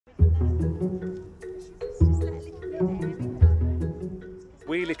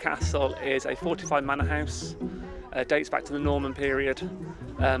Weoley Castle is a fortified manor house, dates back to the Norman period,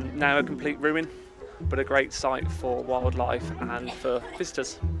 now a complete ruin, but a great site for wildlife and for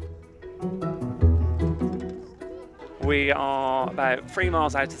visitors. We are about 3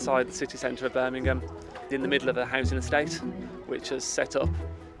 miles outside the city centre of Birmingham, in the middle of a housing estate, which was set up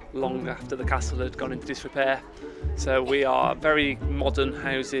long after the castle had gone into disrepair. So we are very modern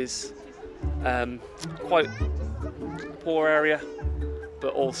houses, quite a poor area,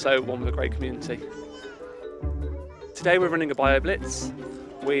 but also one with a great community. Today we're running a Bioblitz.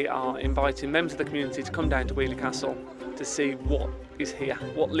 We are inviting members of the community to come down to Weoley Castle to see what is here,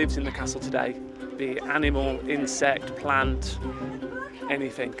 what lives in the castle today, be it animal, insect, plant,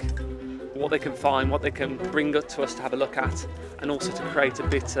 anything. What they can find, what they can bring up to us to have a look at, and also to create a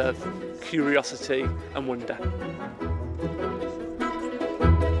bit of curiosity and wonder.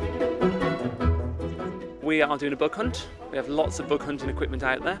 We are doing a bug hunt. We have lots of bug hunting equipment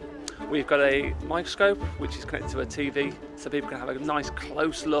out there. We've got a microscope which is connected to a TV, so people can have a nice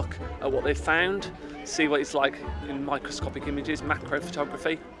close look at what they've found, see what it's like in microscopic images, macro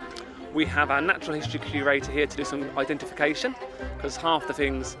photography. We have our natural history curator here to do some identification, because half the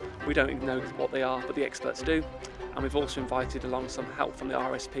things we don't even know what they are, but the experts do. And we've also invited along some help from the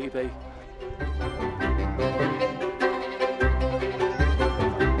RSPB.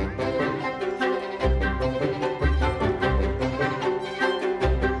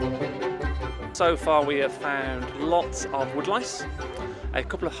 So far we have found lots of woodlice, a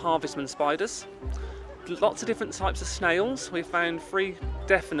couple of harvestman spiders, lots of different types of snails. We've found 3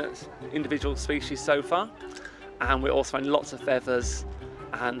 definite individual species so far, and we also found lots of feathers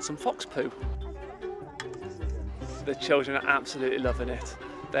and some fox poo. The children are absolutely loving it.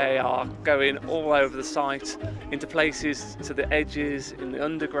 They are going all over the site, into places, to the edges, in the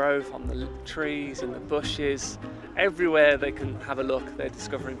undergrowth, on the trees, in the bushes. Everywhere they can have a look, they're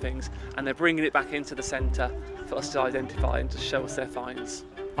discovering things, and they're bringing it back into the centre for us to identify and to show us their finds.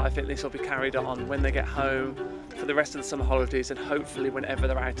 I think this will be carried on when they get home, for the rest of the summer holidays, and hopefully whenever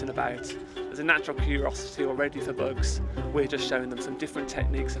they're out and about. There's a natural curiosity already for bugs. We're just showing them some different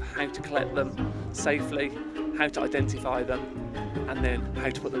techniques of how to collect them safely, how to identify them, and then how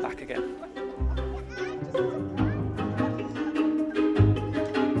to put them back again.